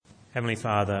Heavenly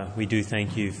Father, we do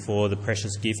thank you for the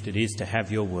precious gift it is to have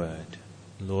your word.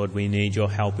 Lord, we need your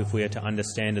help if we are to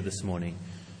understand it this morning.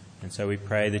 And so we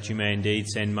pray that you may indeed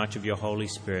send much of your Holy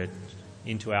Spirit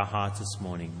into our hearts this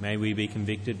morning. May we be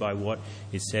convicted by what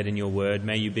is said in your word.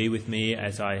 May you be with me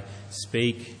as I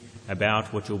speak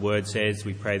about what your word says.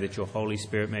 We pray that your Holy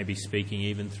Spirit may be speaking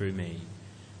even through me.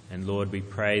 And Lord, we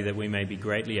pray that we may be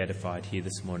greatly edified here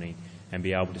this morning and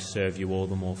be able to serve you all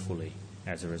the more fully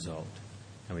as a result.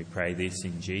 And we pray this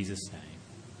in Jesus'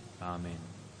 name. Amen.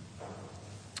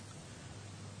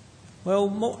 Well,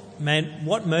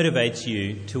 what motivates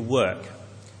you to work,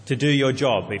 to do your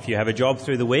job? If you have a job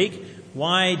through the week,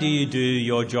 why do you do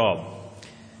your job?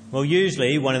 Well,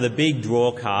 usually one of the big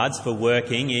draw cards for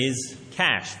working is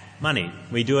cash, money.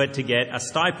 We do it to get a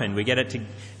stipend. We get it to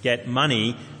get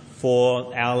money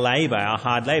for our labour, our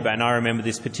hard labour. And I remember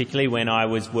this particularly when I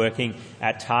was working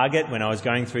at Target, when I was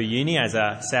going through uni as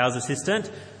a sales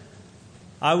assistant.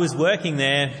 I was working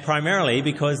there primarily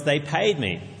because they paid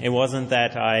me. It wasn't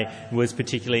that I was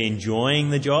particularly enjoying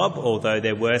the job, although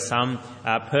there were some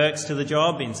perks to the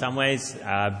job in some ways,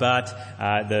 but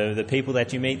the people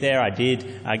that you meet there, I did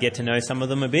get to know some of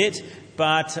them a bit,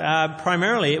 but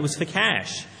primarily it was for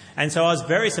cash. And so I was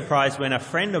very surprised when a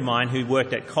friend of mine who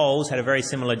worked at Coles, had a very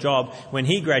similar job, when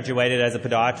he graduated as a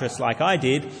podiatrist like I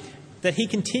did, that he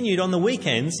continued on the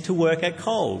weekends to work at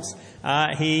Coles.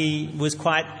 He was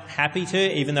quite happy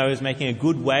to, even though he was making a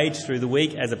good wage through the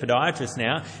week as a podiatrist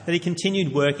now, that he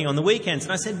continued working on the weekends.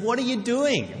 And I said, "What are you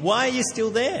doing? Why are you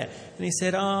still there?" And he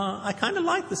said, "I kind of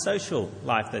like the social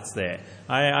life that's there.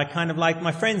 I kind of like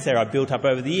my friends there I've built up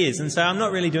over the years. And so I'm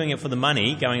not really doing it for the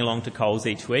money, going along to Coles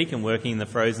each week and working in the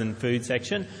frozen food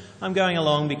section. I'm going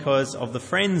along because of the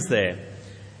friends there."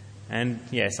 And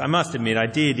yes, I must admit, I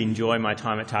did enjoy my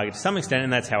time at Target to some extent,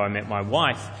 and that's how I met my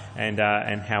wife and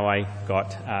how I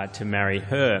got to marry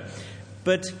her.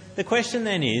 But the question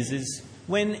then is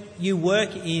when you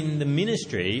work in the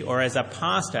ministry or as a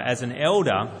pastor, as an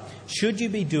elder, should you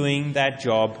be doing that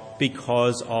job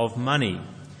because of money?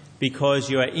 Because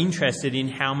you are interested in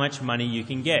how much money you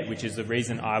can get, which is the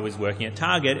reason I was working at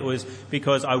Target. It was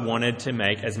because I wanted to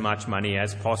make as much money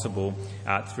as possible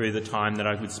through the time that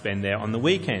I would spend there on the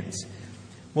weekends.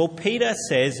 Well, Peter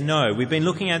says no. We've been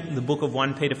looking at the book of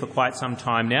 1 Peter for quite some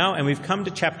time now, and we've come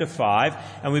to chapter 5,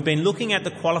 and we've been looking at the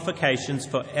qualifications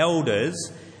for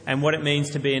elders and what it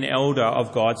means to be an elder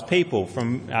of God's people.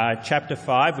 From chapter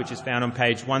 5, which is found on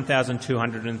page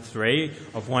 1203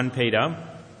 of 1 Peter,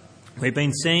 we've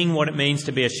been seeing what it means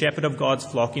to be a shepherd of God's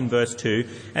flock in verse 2.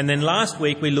 And then last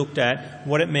week we looked at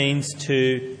what it means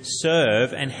to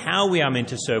serve and how we are meant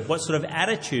to serve, what sort of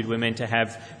attitude we're meant to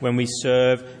have when we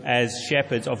serve as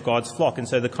shepherds of God's flock. And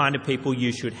so the kind of people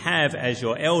you should have as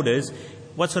your elders,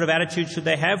 what sort of attitude should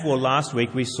they have? Well, last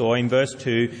week we saw in verse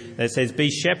 2 that it says,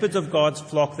 "Be shepherds of God's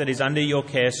flock that is under your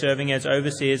care, serving as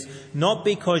overseers, not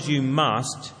because you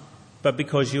must, but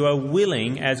because you are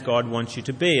willing as God wants you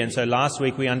to be." And so last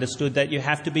week we understood that you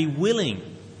have to be willing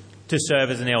to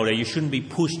serve as an elder. You shouldn't be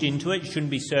pushed into it. You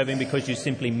shouldn't be serving because you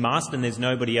simply must and there's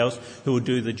nobody else who will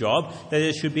do the job. That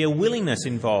there should be a willingness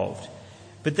involved.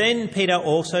 But then Peter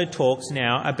also talks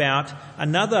now about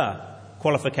another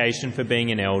qualification for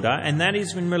being an elder, and that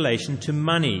is in relation to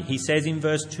money. He says in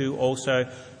verse 2 also,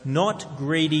 "Not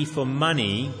greedy for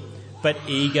money, but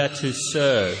eager to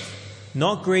serve."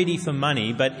 Not greedy for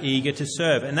money, but eager to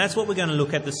serve. And that's what we're going to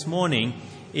look at this morning,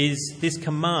 is this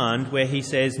command where he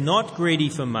says, not greedy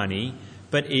for money,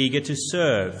 but eager to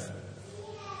serve.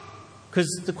 Because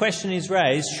the question is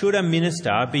raised, should a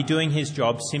minister be doing his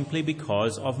job simply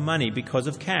because of money, because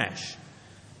of cash?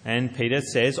 And Peter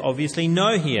says, obviously,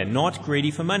 no here, not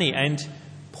greedy for money. And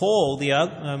Paul, the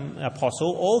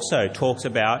apostle, also talks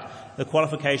about the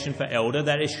qualification for elder,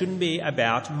 that it shouldn't be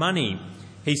about money.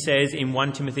 He says in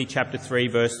 1 Timothy chapter 3,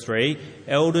 verse 3,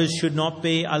 elders should not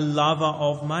be a lover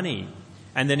of money.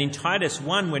 And then in Titus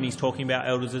 1, when he's talking about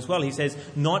elders as well, he says,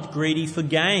 not greedy for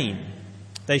gain.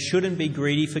 They shouldn't be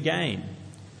greedy for gain.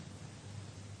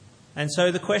 And so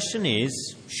the question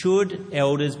is, should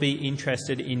elders be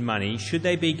interested in money? Should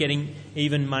they be getting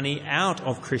even money out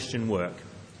of Christian work?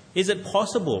 Is it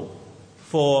possible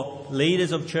for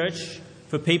leaders of church,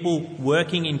 for people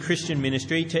working in Christian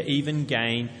ministry, to even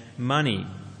gain money?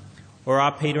 Or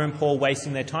are Peter and Paul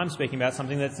wasting their time speaking about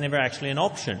something that's never actually an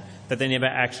option, that they never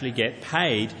actually get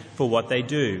paid for what they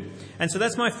do? And so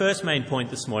that's my first main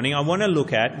point this morning. I want to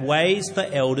look at ways for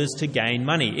elders to gain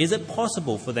money. Is it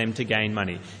possible for them to gain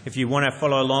money? If you want to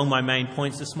follow along my main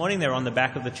points this morning, they're on the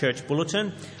back of the church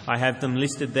bulletin. I have them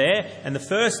listed there. And the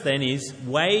first then is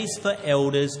ways for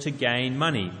elders to gain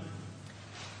money.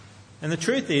 And the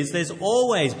truth is, there's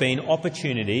always been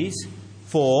opportunities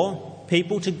for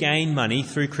people to gain money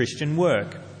through Christian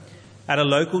work. At a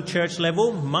local church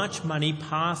level, much money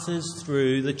passes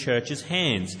through the church's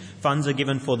hands. Funds are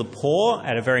given for the poor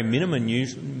at a very minimum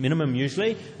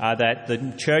usually, that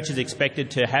the church is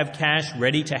expected to have cash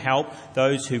ready to help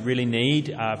those who really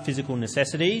need physical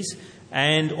necessities.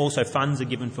 And also funds are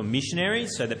given for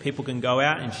missionaries so that people can go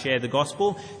out and share the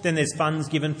gospel. Then there's funds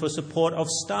given for support of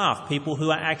staff, people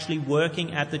who are actually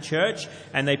working at the church,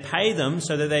 and they pay them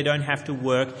so that they don't have to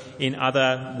work in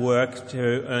other work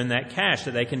to earn that cash,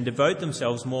 that they can devote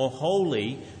themselves more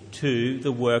wholly to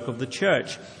the work of the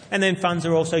church. And then funds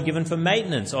are also given for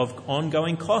maintenance of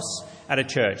ongoing costs at a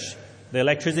church. The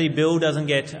electricity bill doesn't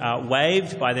get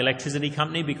waived by the electricity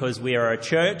company because we are a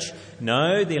church.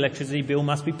 No, the electricity bill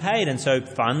must be paid. And so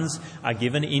funds are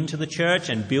given into the church,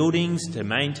 and buildings to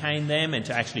maintain them and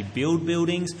to actually build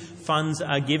buildings, funds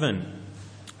are given.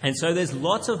 And so there's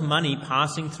lots of money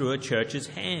passing through a church's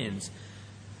hands.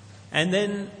 And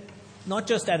then not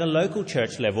just at a local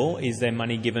church level is there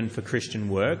money given for Christian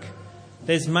work.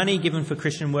 There's money given for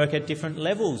Christian work at different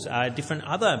levels, different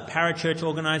other parachurch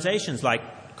organisations like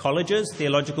colleges,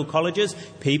 theological colleges.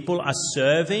 People are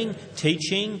serving,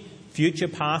 teaching future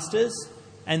pastors,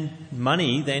 and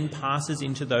money then passes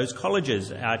into those colleges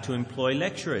to employ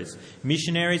lecturers.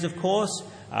 Missionaries, of course,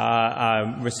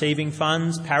 are receiving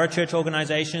funds. Parachurch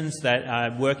organisations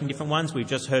that work in different ones. We've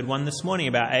just heard one this morning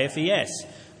about AFES.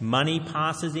 Money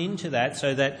passes into that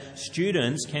so that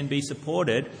students can be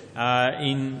supported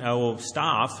or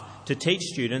staff to teach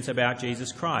students about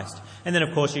Jesus Christ. And then,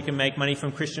 of course, you can make money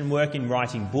from Christian work in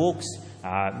writing books,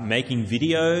 making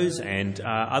videos and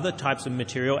other types of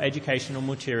material, educational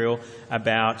material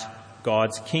about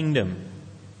God's kingdom.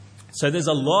 So there's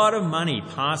a lot of money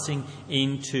passing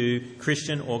into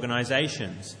Christian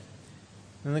organisations.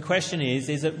 And the question is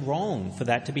it wrong for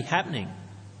that to be happening?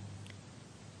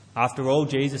 After all,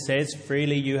 Jesus says,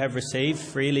 freely you have received,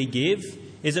 freely give.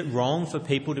 Is it wrong for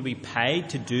people to be paid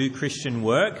to do Christian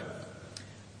work?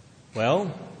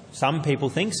 Well, some people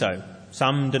think so.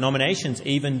 Some denominations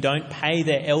even don't pay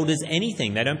their elders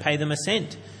anything. They don't pay them a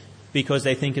cent because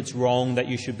they think it's wrong that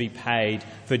you should be paid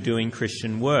for doing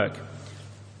Christian work.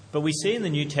 But we see in the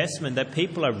New Testament that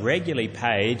people are regularly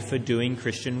paid for doing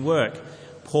Christian work.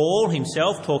 Paul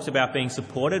himself talks about being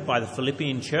supported by the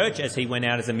Philippian church as he went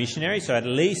out as a missionary. So at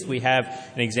least we have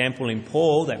an example in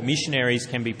Paul that missionaries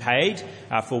can be paid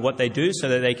for what they do so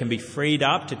that they can be freed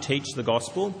up to teach the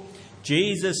gospel.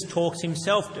 Jesus talks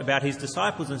himself about his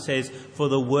disciples and says, for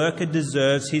the worker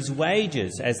deserves his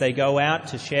wages. As they go out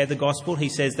to share the gospel, he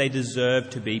says they deserve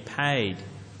to be paid.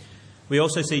 We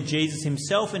also see Jesus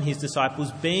himself and his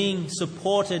disciples being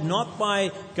supported not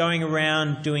by going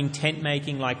around doing tent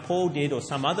making like Paul did or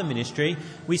some other ministry.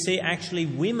 We see actually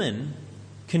women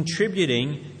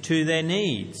contributing to their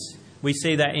needs. We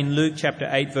see that in Luke chapter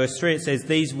 8 verse 3. It says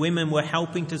these women were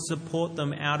helping to support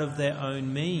them out of their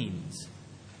own means.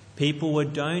 People were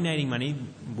donating money,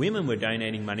 women were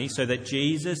donating money so that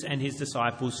Jesus and his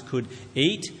disciples could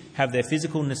eat, have their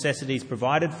physical necessities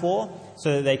provided for,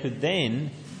 so that they could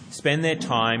then spend their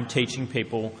time teaching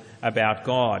people about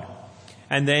God.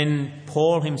 And then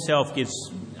Paul himself gives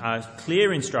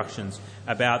clear instructions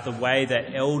about the way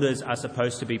that elders are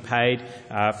supposed to be paid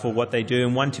for what they do.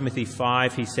 In 1 Timothy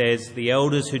 5, he says, the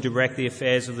elders who direct the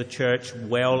affairs of the church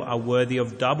well are worthy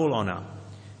of double honour,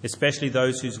 especially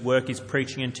those whose work is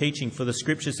preaching and teaching. For the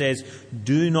scripture says,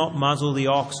 do not muzzle the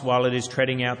ox while it is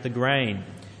treading out the grain,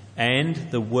 and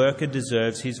the worker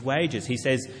deserves his wages. He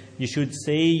says you should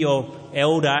see your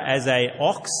elder as an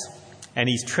ox, and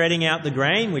he's treading out the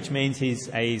grain, which means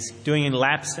he's doing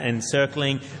laps and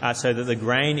circling so that the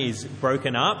grain is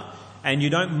broken up. And you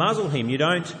don't muzzle him. You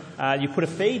put a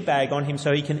feed bag on him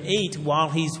so he can eat while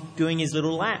he's doing his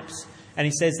little laps. And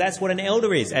he says that's what an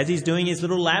elder is. As he's doing his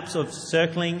little laps of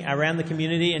circling around the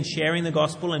community and sharing the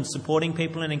gospel and supporting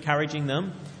people and encouraging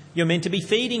them, you're meant to be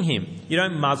feeding him. You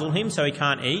don't muzzle him so he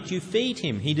can't eat. You feed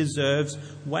him. He deserves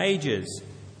wages.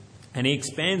 And he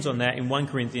expands on that in 1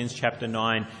 Corinthians chapter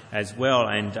 9 as well.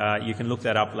 And you can look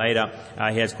that up later.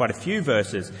 He has quite a few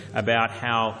verses about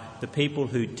how the people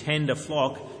who tend a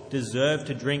flock deserve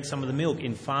to drink some of the milk.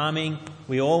 In farming,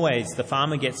 the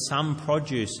farmer gets some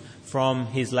produce from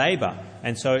his labour,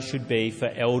 and so it should be for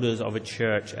elders of a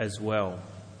church as well.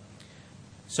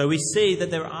 So we see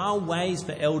that there are ways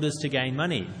for elders to gain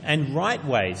money, and right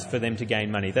ways for them to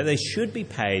gain money, that they should be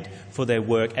paid for their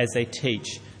work as they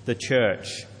teach the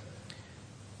church.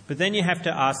 But then you have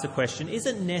to ask the question, is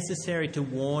it necessary to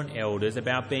warn elders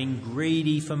about being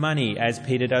greedy for money, as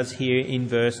Peter does here in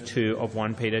verse 2 of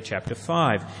 1 Peter chapter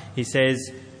 5? He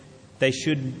says, they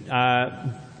should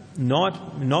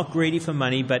not greedy for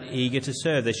money but eager to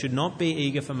serve. They should not be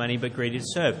eager for money but greedy to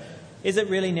serve. Is it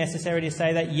really necessary to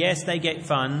say that? Yes, they get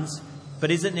funds, but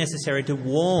is it necessary to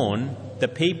warn the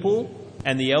people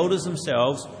and the elders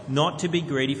themselves not to be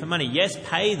greedy for money? Yes,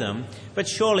 pay them, but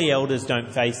surely elders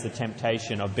don't face the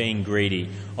temptation of being greedy,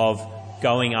 of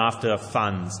going after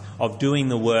funds, of doing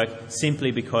the work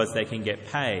simply because they can get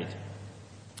paid.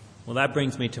 Well, that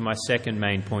brings me to my second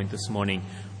main point this morning: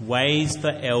 ways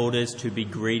for elders to be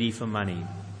greedy for money.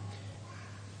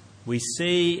 We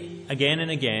see again and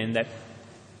again that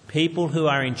people who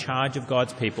are in charge of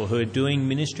God's people, who are doing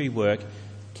ministry work,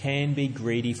 can be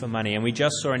greedy for money. And we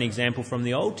just saw an example from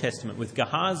the Old Testament with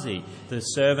Gehazi, the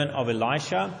servant of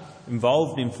Elisha,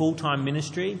 involved in full-time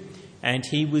ministry, and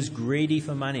he was greedy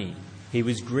for money. He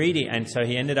was greedy, and so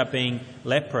he ended up being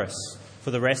leprous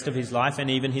for the rest of his life, and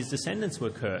even his descendants were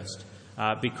cursed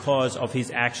because of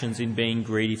his actions in being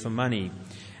greedy for money.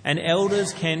 And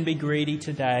elders can be greedy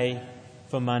today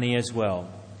for money as well.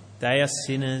 They are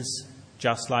sinners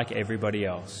just like everybody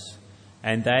else,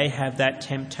 and they have that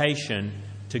temptation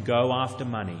to go after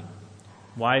money.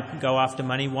 Why go after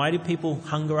money? Why do people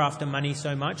hunger after money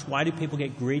so much? Why do people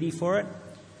get greedy for it?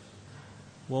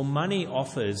 Well, money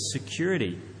offers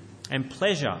security and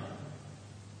pleasure,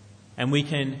 and we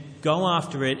can go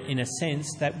after it in a sense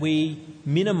that we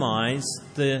minimise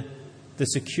the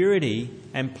security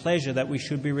and pleasure that we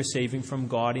should be receiving from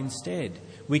God instead.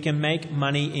 We can make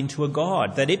money into a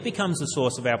god, that it becomes the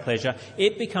source of our pleasure,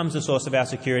 it becomes the source of our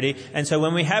security, and so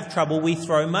when we have trouble, we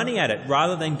throw money at it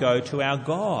rather than go to our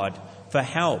God for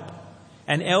help.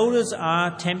 And elders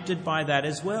are tempted by that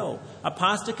as well. A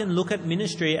pastor can look at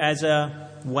ministry as a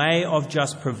way of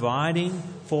just providing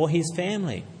for his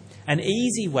family, an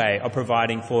easy way of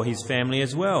providing for his family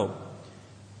as well.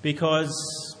 Because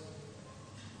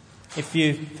if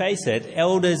you face it,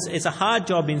 elders, it's a hard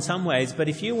job in some ways, but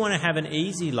if you want to have an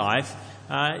easy life,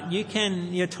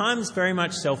 your time's very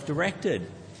much self-directed.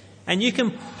 And you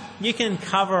can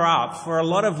cover up for a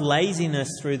lot of laziness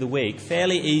through the week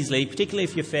fairly easily, particularly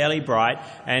if you're fairly bright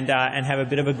and have a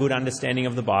bit of a good understanding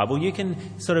of the Bible. You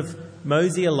can sort of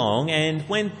mosey along, and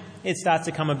when it starts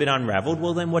to come a bit unravelled,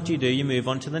 well, then what do? You move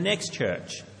on to the next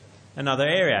church, another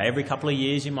area. Every couple of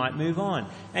years you might move on.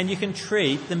 And you can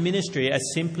treat the ministry as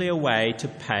simply a way to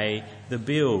pay the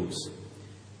bills.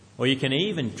 Or you can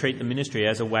even treat the ministry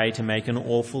as a way to make an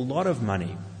awful lot of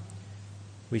money.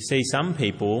 We see some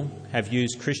people have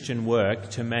used Christian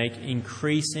work to make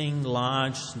increasing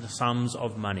large sums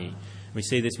of money. We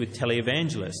see this with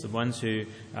televangelists, the ones who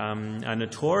are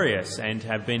notorious and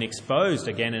have been exposed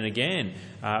again and again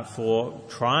for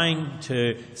trying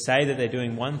to say that they're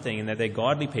doing one thing and that they're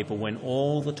godly people when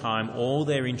all the time all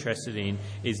they're interested in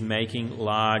is making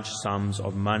large sums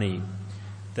of money.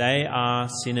 They are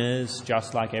sinners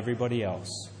just like everybody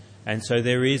else. And so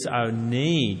there is a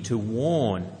need to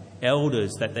warn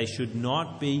elders that they should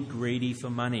not be greedy for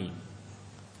money,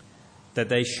 that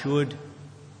they should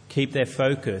keep their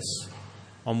focus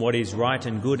on what is right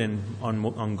and good and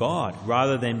on God,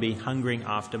 rather than be hungering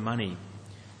after money.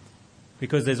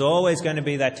 Because there's always going to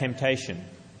be that temptation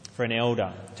for an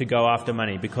elder to go after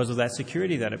money because of that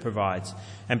security that it provides.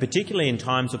 And particularly in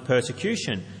times of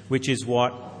persecution, which is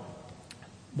what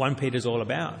 1 Peter is all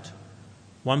about.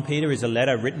 1 Peter is a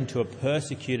letter written to a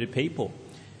persecuted people.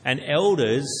 And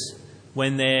elders,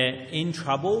 when they're in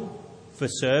trouble for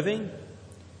serving,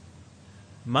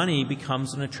 money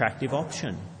becomes an attractive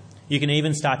option. You can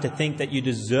even start to think that you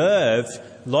deserve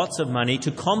lots of money to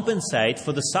compensate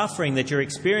for the suffering that you're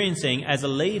experiencing as a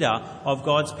leader of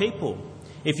God's people.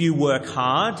 If you work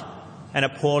hard and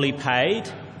are poorly paid,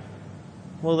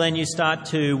 well, then you start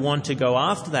to want to go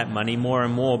after that money more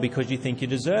and more because you think you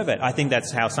deserve it. I think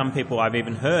that's how some people I've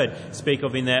even heard speak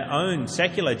of in their own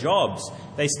secular jobs.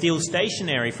 They steal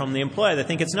stationery from the employer. They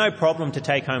think it's no problem to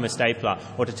take home a stapler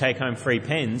or to take home free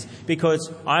pens because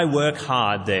I work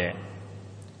hard there.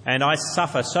 And I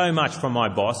suffer so much from my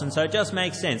boss, and so it just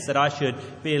makes sense that I should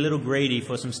be a little greedy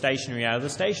for some stationery out of the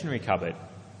stationery cupboard.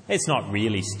 It's not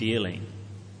really stealing.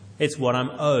 It's what I'm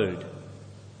owed.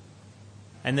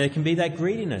 And there can be that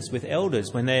greediness with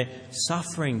elders when they're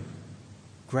suffering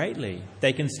greatly.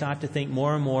 They can start to think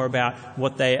more and more about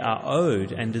what they are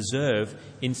owed and deserve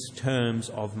in terms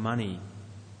of money.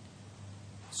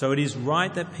 So it is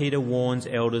right that Peter warns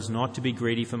elders not to be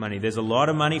greedy for money. There's a lot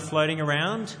of money floating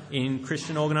around in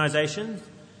Christian organisations,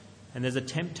 and there's a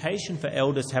temptation for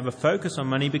elders to have a focus on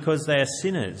money because they are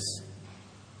sinners.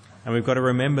 And we've got to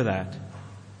remember that.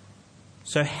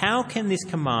 So how can this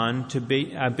command to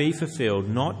be fulfilled,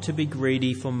 not to be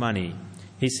greedy for money?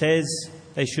 He says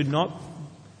they should not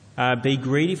be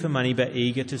greedy for money but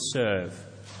eager to serve.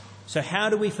 So how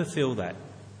do we fulfill that?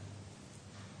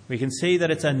 We can see that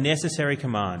it's a necessary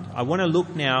command. I want to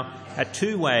look now at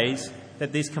two ways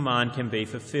that this command can be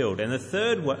fulfilled. And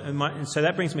so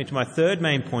that brings me to my third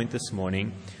main point this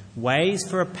morning: ways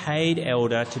for a paid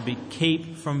elder to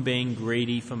keep from being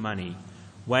greedy for money.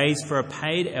 Ways for a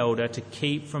paid elder to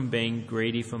keep from being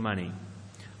greedy for money.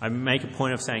 I make a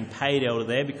point of saying paid elder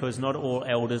there because not all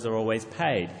elders are always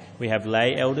paid. We have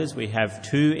lay elders. We have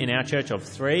 2 in our church of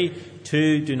 3.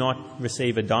 2 do not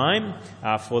receive a dime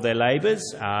for their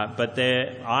labours, but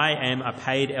I am a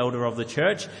paid elder of the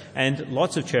church, and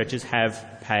lots of churches have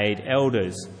paid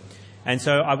elders. And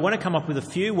so I want to come up with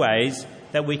a few ways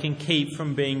that we can keep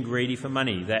from being greedy for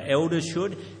money, that elders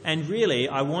should. And really,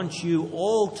 I want you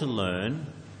all to learn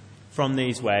from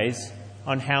these ways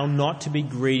on how not to be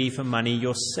greedy for money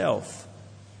yourself.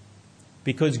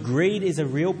 Because greed is a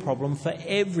real problem for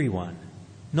everyone,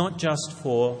 not just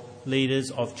for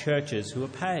leaders of churches who are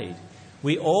paid.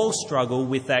 We all struggle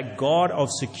with that God of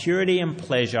security and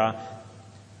pleasure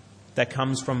that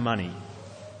comes from money,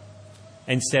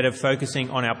 instead of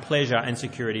focusing on our pleasure and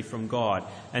security from God.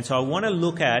 And so I want to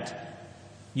look at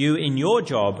you in your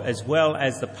job as well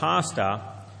as the pastor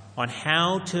on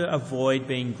how to avoid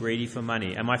being greedy for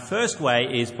money. And my first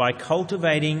way is by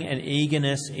cultivating an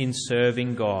eagerness in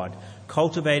serving God.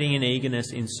 Cultivating an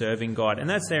eagerness in serving God. And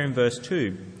that's there in verse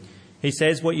 2. He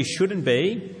says what you shouldn't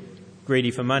be,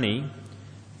 greedy for money,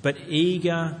 but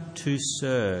eager to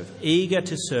serve. Eager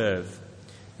to serve.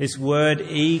 This word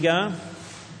eager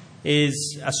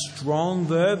is a strong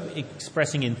verb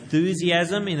expressing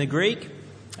enthusiasm in the Greek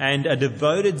and a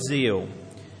devoted zeal.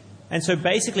 And so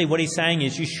basically what he's saying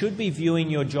is you should be viewing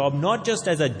your job not just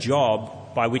as a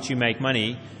job by which you make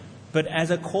money, but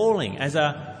as a calling, as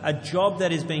a job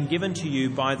that is being given to you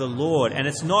by the Lord. And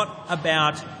it's not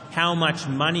about how much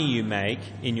money you make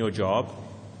in your job.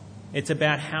 It's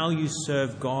about how you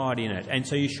serve God in it. And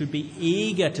so you should be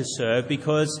eager to serve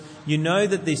because you know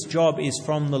that this job is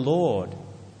from the Lord.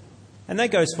 And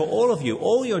that goes for all of you.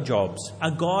 All your jobs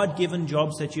are God-given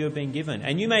jobs that you have been given.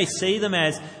 And you may see them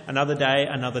as another day,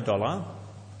 another dollar.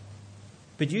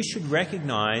 But you should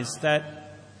recognise that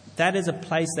that is a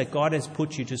place that God has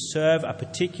put you to serve a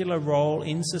particular role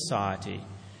in society.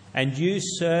 And you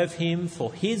serve Him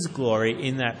for His glory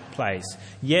in that place.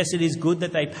 Yes, it is good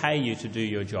that they pay you to do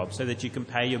your job so that you can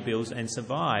pay your bills and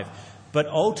survive. But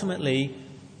ultimately,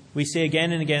 we see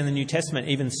again and again in the New Testament,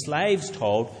 even slaves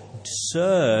told,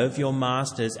 serve your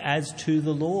masters as to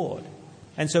the Lord.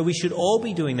 And so we should all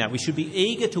be doing that. We should be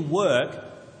eager to work,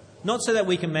 not so that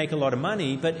we can make a lot of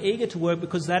money, but eager to work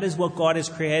because that is what God has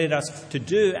created us to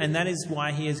do, and that is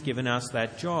why He has given us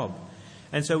that job.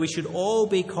 And so we should all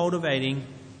be cultivating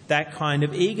that kind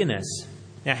of eagerness.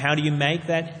 Now, how do you make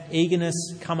that eagerness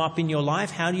come up in your life?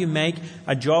 How do you make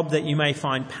a job that you may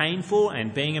find painful,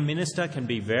 and being a minister can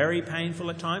be very painful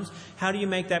at times, how do you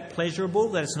make that pleasurable,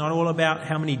 that it's not all about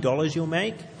how many dollars you'll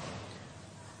make?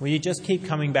 Well, you just keep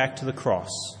coming back to the cross.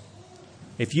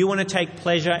 If you want to take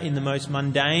pleasure in the most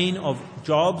mundane of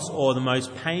jobs or the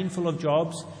most painful of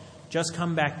jobs, just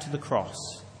come back to the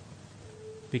cross.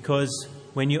 Because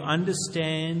when you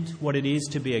understand what it is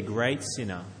to be a great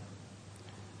sinner,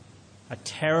 a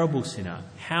terrible sinner,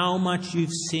 how much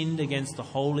you've sinned against the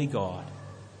holy God,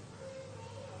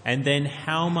 and then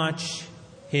how much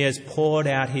He has poured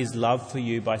out His love for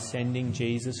you by sending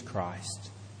Jesus Christ,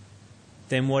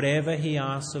 then whatever He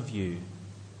asks of you,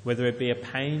 whether it be a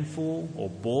painful or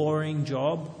boring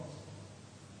job,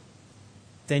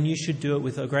 then you should do it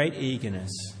with a great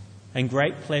eagerness and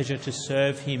great pleasure to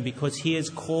serve Him because He has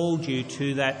called you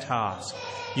to that task.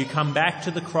 You come back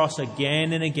to the cross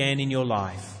again and again in your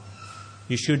life.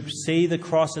 You should see the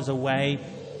cross as a way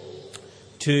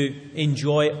to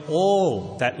enjoy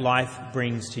all that life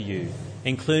brings to you,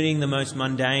 including the most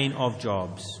mundane of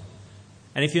jobs.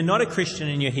 And if you're not a Christian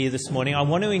and you're here this morning, I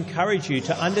want to encourage you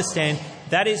to understand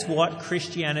that is what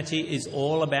Christianity is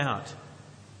all about.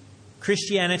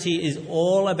 Christianity is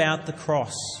all about the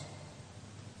cross.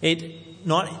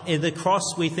 The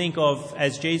cross we think of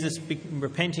as Jesus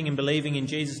repenting and believing in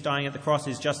Jesus dying at the cross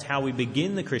is just how we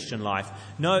begin the Christian life.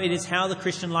 No, it is how the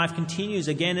Christian life continues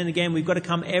again and again. We've got to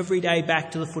come every day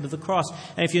back to the foot of the cross.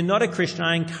 And if you're not a Christian,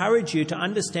 I encourage you to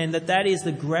understand that that is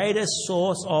the greatest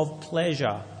source of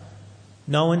pleasure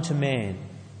known to man,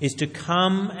 is to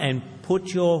come and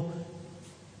put your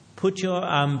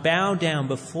bow down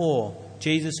before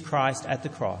Jesus Christ at the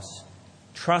cross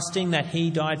trusting that he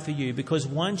died for you, because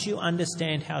once you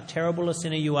understand how terrible a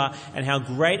sinner you are and how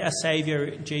great a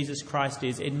Saviour Jesus Christ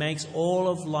is, it makes all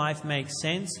of life make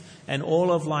sense and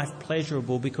all of life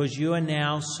pleasurable, because you are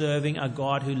now serving a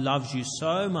God who loves you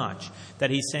so much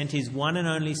that he sent his one and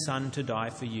only Son to die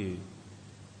for you.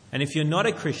 And if you're not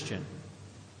a Christian,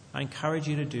 I encourage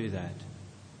you to do that.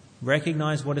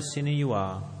 Recognize what a sinner you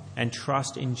are and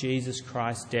trust in Jesus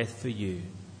Christ's death for you.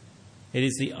 It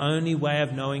is the only way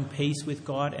of knowing peace with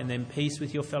God and then peace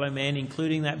with your fellow man,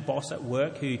 including that boss at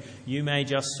work who you may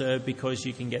just serve because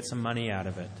you can get some money out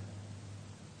of it.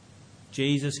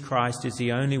 Jesus Christ is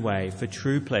the only way for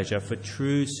true pleasure, for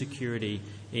true security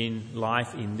in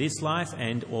life, in this life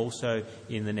and also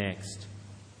in the next.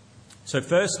 So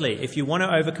firstly, if you want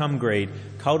to overcome greed,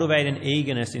 cultivate an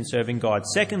eagerness in serving God.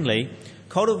 Secondly,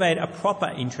 cultivate a proper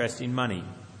interest in money.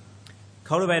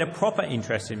 Cultivate a proper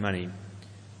interest in money.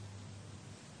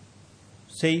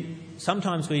 See,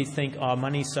 sometimes we think,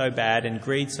 money's so bad and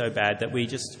greed's so bad that we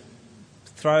just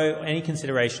throw any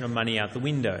consideration of money out the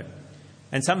window.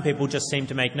 And some people just seem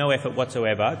to make no effort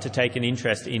whatsoever to take an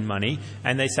interest in money,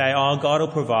 and they say, God will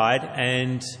provide,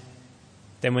 and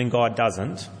then when God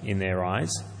doesn't, in their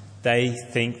eyes, they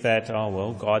think that,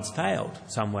 God's failed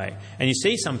some way. And you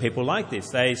see some people like this.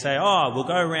 They say, we'll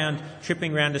go around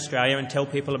tripping around Australia and tell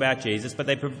people about Jesus, but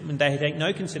they take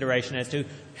no consideration as to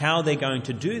how they're going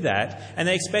to do that. And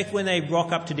they expect when they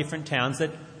rock up to different towns that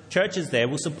churches there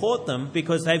will support them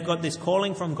because they've got this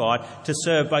calling from God to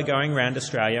serve by going around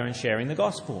Australia and sharing the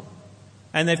gospel.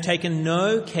 And they've taken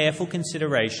no careful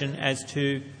consideration as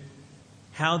to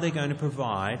how they're going to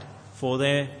provide for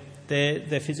their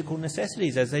physical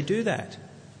necessities as they do that.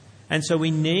 And so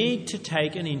we need to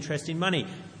take an interest in money.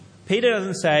 Peter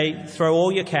doesn't say, throw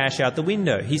all your cash out the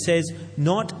window. He says,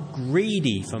 not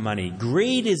greedy for money.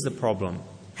 Greed is the problem.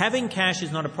 Having cash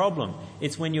is not a problem.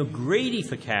 It's when you're greedy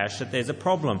for cash that there's a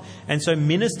problem. And so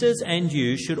ministers and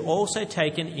you should also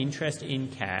take an interest in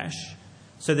cash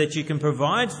so that you can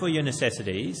provide for your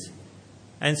necessities,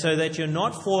 and so that you're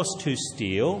not forced to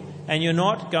steal and you're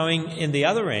not going in the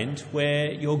other end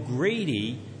where you're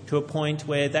greedy to a point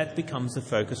where that becomes the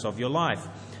focus of your life.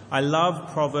 I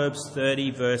love Proverbs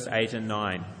 30 verse 8 and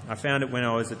 9. I found it when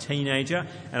I was a teenager,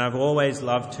 and I've always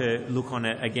loved to look on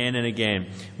it again and again.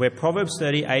 Where Proverbs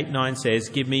 30:8-9 says,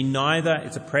 give me neither,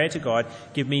 it's a prayer to God,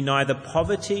 give me neither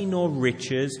poverty nor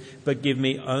riches, but give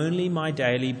me only my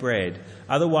daily bread.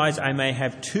 Otherwise I may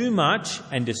have too much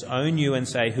and disown you and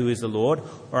say, who is the Lord?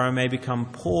 Or I may become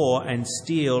poor and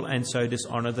steal and so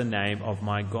dishonour the name of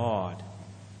my God.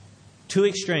 Two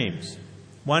extremes.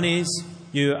 One is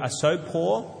you are so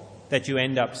poor that you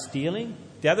end up stealing.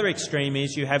 The other extreme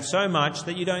is you have so much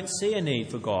that you don't see a need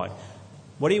for God.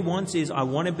 What he wants is, I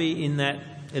want to be in that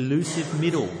elusive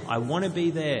middle. I want to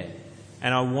be there.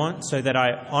 And I want so that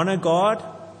I honour God,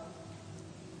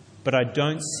 but I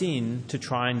don't sin to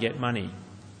try and get money.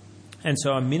 And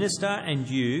so a minister and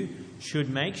you should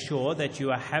make sure that you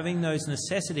are having those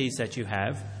necessities that you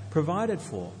have provided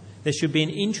for. There should be an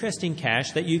interest in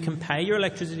cash that you can pay your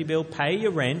electricity bill, pay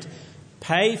your rent,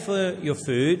 pay for your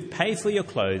food, pay for your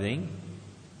clothing,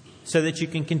 so that you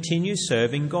can continue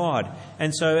serving God.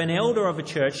 And so an elder of a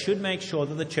church should make sure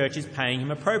that the church is paying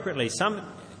him appropriately. Some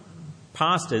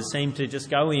pastors seem to just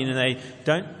go in and they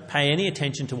don't pay any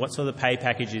attention to what sort of pay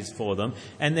package is for them,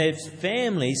 and their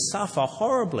families suffer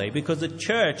horribly because the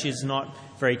church is not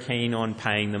very keen on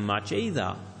paying them much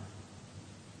either.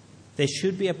 There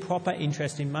should be a proper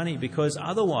interest in money, because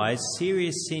otherwise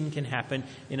serious sin can happen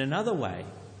in another way.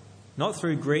 Not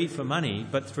through greed for money,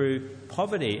 but through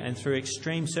poverty and through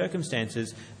extreme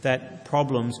circumstances that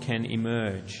problems can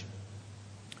emerge.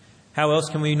 How else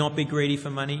can we not be greedy for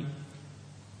money?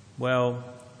 Well,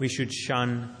 we should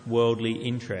shun worldly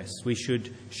interests. We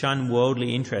should shun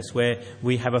worldly interests where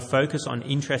we have a focus on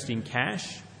interest in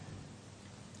cash,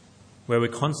 where we're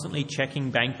constantly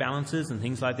checking bank balances and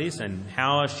things like this and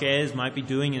how our shares might be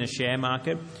doing in a share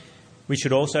market. We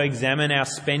should also examine our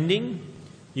spending.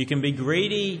 You can be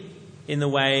greedy in the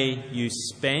way you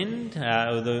spend,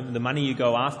 the money you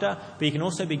go after, but you can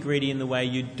also be greedy in the way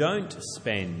you don't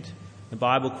spend. The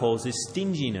Bible calls this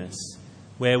stinginess,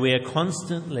 where we are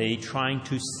constantly trying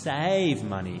to save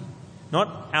money.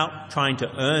 Not out trying to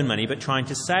earn money, but trying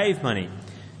to save money.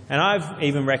 And I've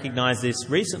even recognised this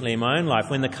recently in my own life.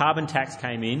 When the carbon tax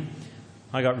came in,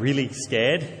 I got really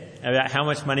scared about how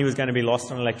much money was going to be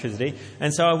lost on electricity.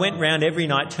 And so I went round every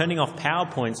night turning off power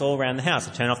points all around the house.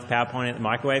 I turned off the power point at the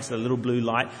microwave so the little blue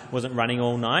light wasn't running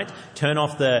all night. Turn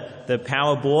off the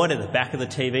power board at the back of the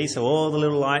TV so all the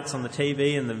little lights on the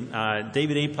TV and the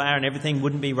DVD player and everything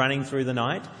wouldn't be running through the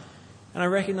night. And I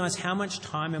recognised how much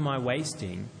time am I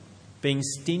wasting being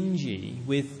stingy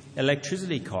with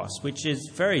electricity costs, which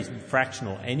is very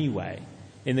fractional anyway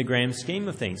in the grand scheme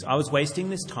of things. I was wasting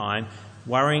this time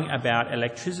worrying about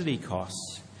electricity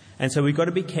costs. And so we've got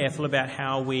to be careful about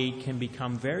how we can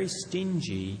become very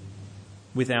stingy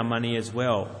with our money as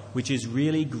well, which is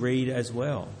really greed as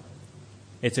well.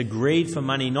 It's a greed for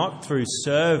money, not through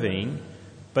serving,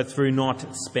 but through not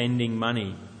spending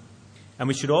money. And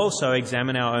we should also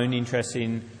examine our own interest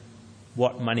in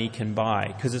what money can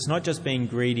buy, because it's not just being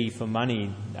greedy for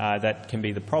money that can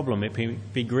be the problem. It can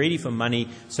be greedy for money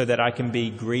so that I can be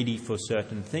greedy for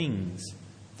certain things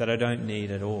that I don't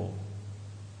need at all.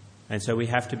 And so we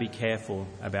have to be careful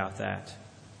about that.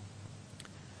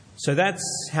 So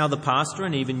that's how the pastor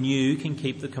and even you can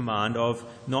keep the command of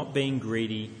not being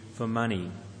greedy for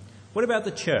money. What about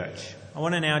the church? I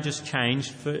want to now just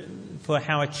change for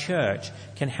how a church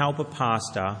can help a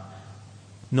pastor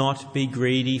not be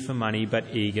greedy for money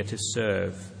but eager to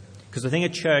serve. Because I think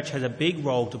a church has a big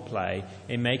role to play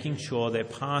in making sure their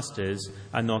pastors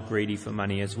are not greedy for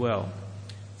money as well.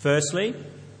 Firstly,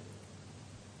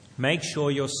 make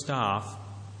sure your staff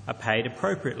are paid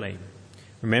appropriately.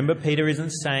 Remember, Peter isn't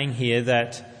saying here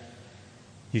that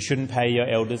you shouldn't pay your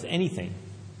elders anything.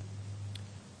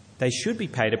 They should be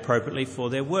paid appropriately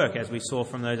for their work, as we saw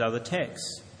from those other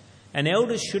texts. And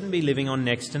elders shouldn't be living on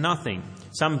next to nothing.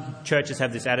 Some churches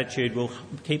have this attitude, we'll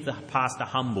keep the pastor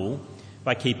humble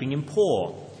by keeping him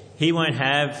poor. He won't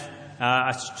have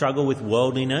a struggle with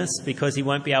worldliness because he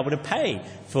won't be able to pay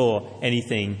for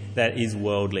anything that is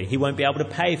worldly. He won't be able to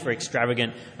pay for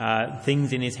extravagant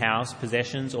things in his house,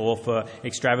 possessions, or for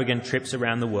extravagant trips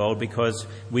around the world because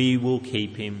we will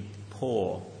keep him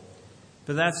poor.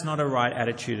 But that's not a right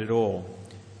attitude at all.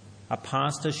 A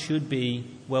pastor should be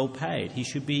well paid. He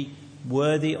should be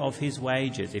worthy of his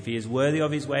wages. If he is worthy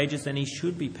of his wages, then he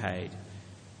should be paid.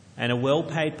 And a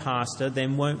well-paid pastor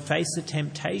then won't face the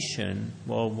temptation,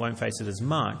 well, won't face it as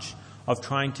much, of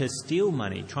trying to steal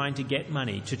money, trying to get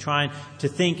money, to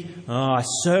think, oh, I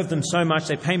serve them so much,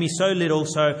 they pay me so little,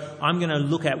 so I'm going to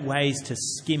look at ways to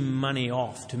skim money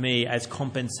off to me as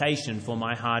compensation for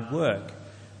my hard work.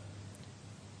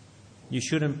 You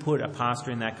shouldn't put a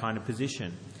pastor in that kind of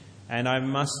position. And I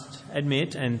must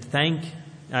admit and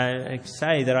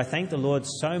say that I thank the Lord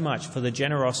so much for the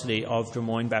generosity of Des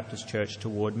Moines Baptist Church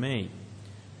toward me.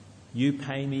 You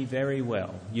pay me very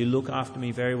well. You look after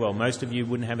me very well. Most of you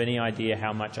wouldn't have any idea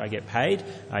how much I get paid.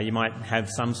 You might have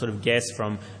some sort of guess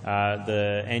from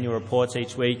the annual reports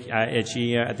each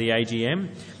year at the AGM.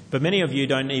 But many of you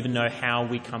don't even know how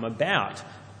we come about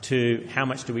to how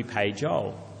much do we pay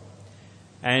Joel.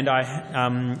 And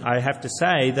I have to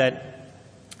say that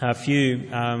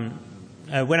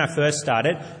when I first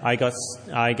started, I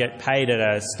get paid at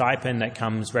a stipend that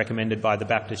comes recommended by the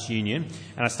Baptist Union,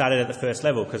 and I started at the first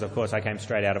level because, of course, I came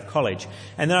straight out of college.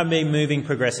 And then I've been moving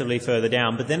progressively further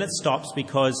down, but then it stops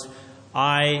because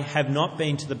I have not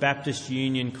been to the Baptist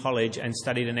Union College and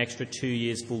studied an extra 2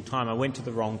 years full-time. I went to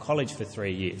the wrong college for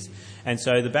 3 years. And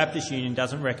so the Baptist Union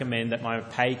doesn't recommend that my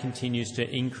pay continues to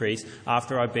increase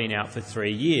after I've been out for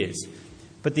 3 years.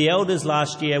 But the elders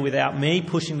last year, without me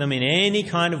pushing them in any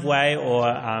kind of way or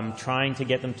trying to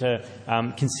get them to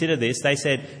consider this, they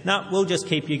said, no, we'll just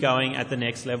keep you going at the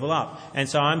next level up. And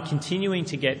so I'm continuing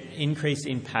to get increase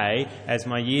in pay as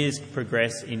my years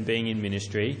progress in being in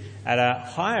ministry at a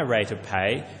higher rate of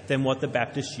pay than what the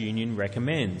Baptist Union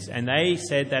recommends. And they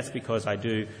said that's because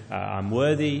I'm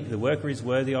worthy, the worker is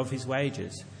worthy of his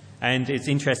wages. And it's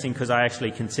interesting because I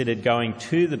actually considered going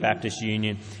to the Baptist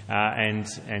Union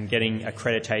and getting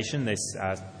accreditation, this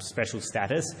special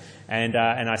status. And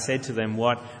I said to them,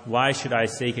 why should I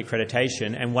seek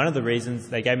accreditation? And one of the reasons,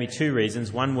 they gave me 2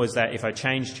 reasons. One was that if I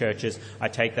change churches, I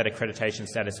take that accreditation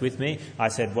status with me. I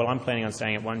said, well, I'm planning on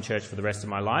staying at one church for the rest of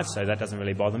my life, so that doesn't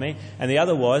really bother me. And the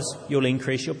other was, you'll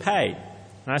increase your pay.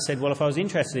 And I said, well, if I was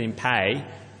interested in pay,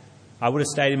 I would have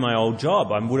stayed in my old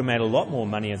job. I would have made a lot more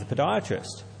money as a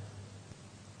podiatrist.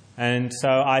 And so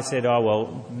I said, oh,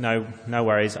 well, no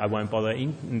worries, I won't bother.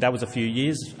 And that was a few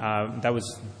years. That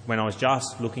was when I was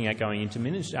just looking at going into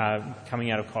ministry, coming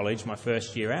out of college, my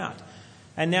first year out.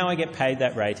 And now I get paid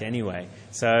that rate anyway.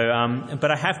 So,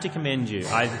 but I have to commend you.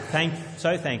 I'm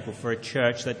so thankful for a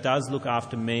church that does look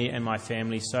after me and my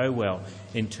family so well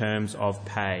in terms of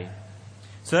pay.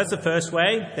 So that's the first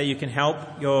way that you can help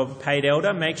your paid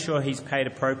elder. Make sure he's paid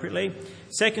appropriately.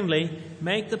 Secondly,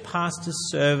 make the pastor's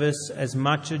service as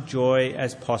much a joy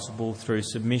as possible through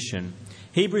submission.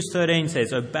 Hebrews 13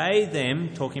 says, obey them,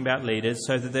 talking about leaders,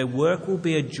 so that their work will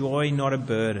be a joy, not a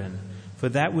burden, for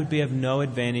that would be of no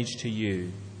advantage to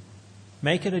you.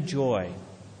 Make it a joy.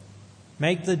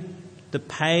 Make the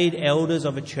paid elders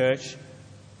of a church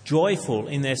joyful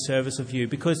in their service of you.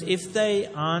 Because if they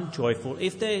aren't joyful,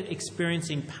 if they're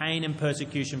experiencing pain and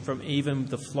persecution from even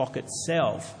the flock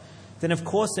itself, then of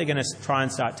course they're going to try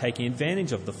and start taking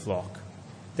advantage of the flock.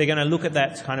 They're going to look at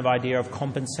that kind of idea of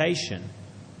compensation.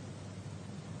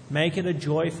 Make it a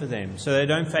joy for them so they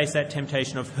don't face that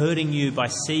temptation of hurting you by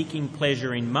seeking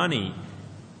pleasure in money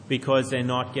because they're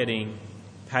not getting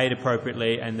paid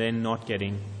appropriately and then not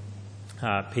getting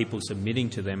people submitting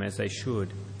to them as they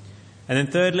should. And then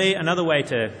thirdly, another way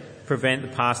to prevent the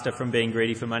pastor from being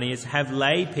greedy for money is have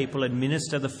lay people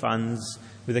administer the funds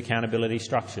with accountability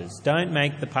structures. Don't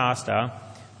make the pastor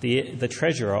the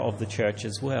treasurer of the church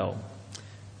as well.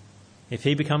 If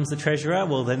he becomes the treasurer,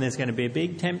 well, then there's going to be a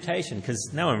big temptation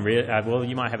because no one really... well,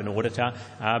 you might have an auditor,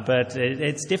 but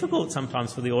it's difficult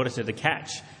sometimes for the auditor to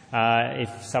catch if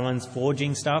someone's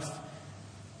forging stuff.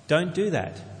 Don't do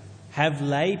that. Have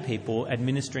lay people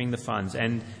administering the funds.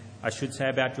 And I should say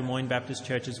about Des Moines Baptist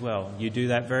Church as well. You do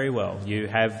that very well. You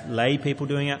have lay people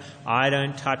doing it. I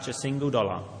don't touch a single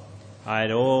dollar.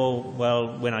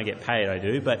 Well, when I get paid I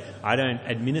do, but I don't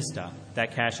administer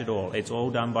that cash at all. It's all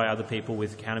done by other people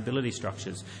with accountability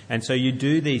structures. And so you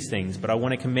do these things, but I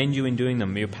want to commend you in doing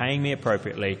them. You're paying me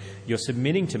appropriately. You're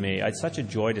submitting to me. It's such a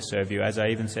joy to serve you, as I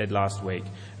even said last week.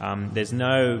 There's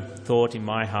no thought in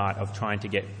my heart of trying to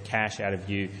get cash out of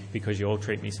you because you all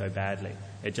treat me so badly.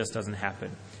 It just doesn't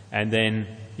happen. And then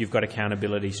you've got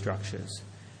accountability structures.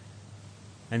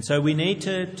 And so we need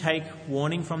to take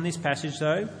warning from this passage,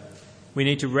 though. We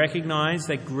need to recognise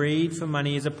that greed for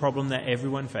money is a problem that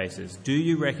everyone faces. Do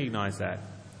you recognise that?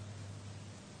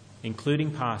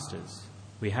 Including pastors.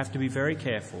 We have to be very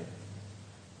careful.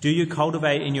 Do you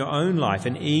cultivate in your own life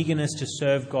an eagerness to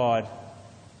serve God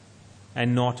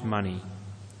and not money?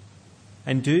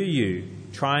 And do you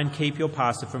try and keep your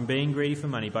pastor from being greedy for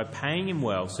money by paying him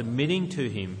well, submitting to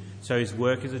him so his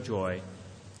work is a joy,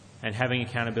 and having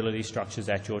accountability structures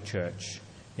at your church?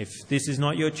 If this is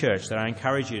not your church, then I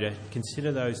encourage you to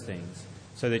consider those things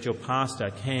so that your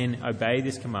pastor can obey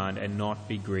this command and not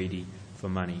be greedy for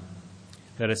money.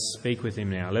 Let us speak with him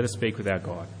now. Let us speak with our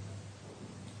God.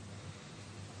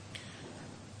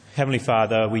 Heavenly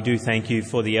Father, we do thank you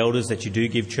for the elders that you do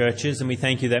give churches, and we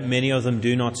thank you that many of them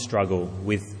do not struggle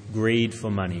with greed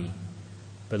for money.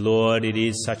 But Lord, it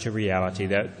is such a reality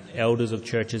that elders of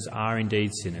churches are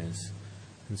indeed sinners.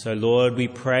 And so, Lord, we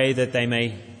pray that they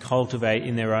may cultivate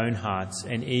in their own hearts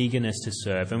an eagerness to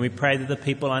serve. And we pray that the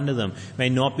people under them may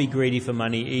not be greedy for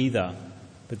money either,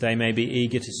 but they may be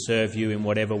eager to serve you in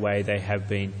whatever way they have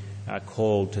been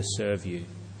called to serve you.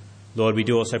 Lord, we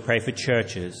do also pray for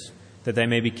churches, that they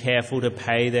may be careful to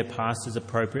pay their pastors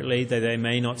appropriately, that they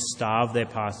may not starve their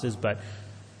pastors, but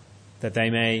that they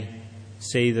may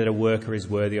see that a worker is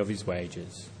worthy of his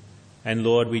wages. And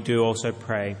Lord, we do also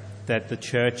pray that the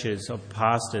churches of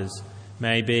pastors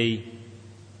may be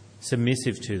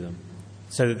submissive to them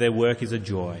so that their work is a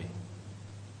joy.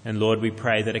 And Lord, we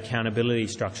pray that accountability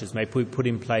structures may be put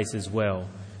in place as well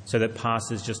so that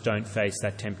pastors just don't face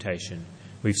that temptation.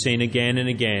 We've seen again and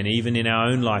again, even in our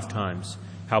own lifetimes,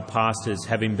 how pastors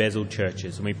have embezzled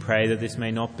churches, and we pray that this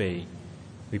may not be.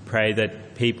 We pray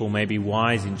that people may be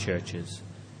wise in churches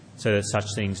so that such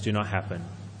things do not happen.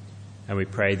 And we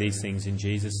pray these things in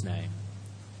Jesus' name.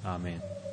 Amen.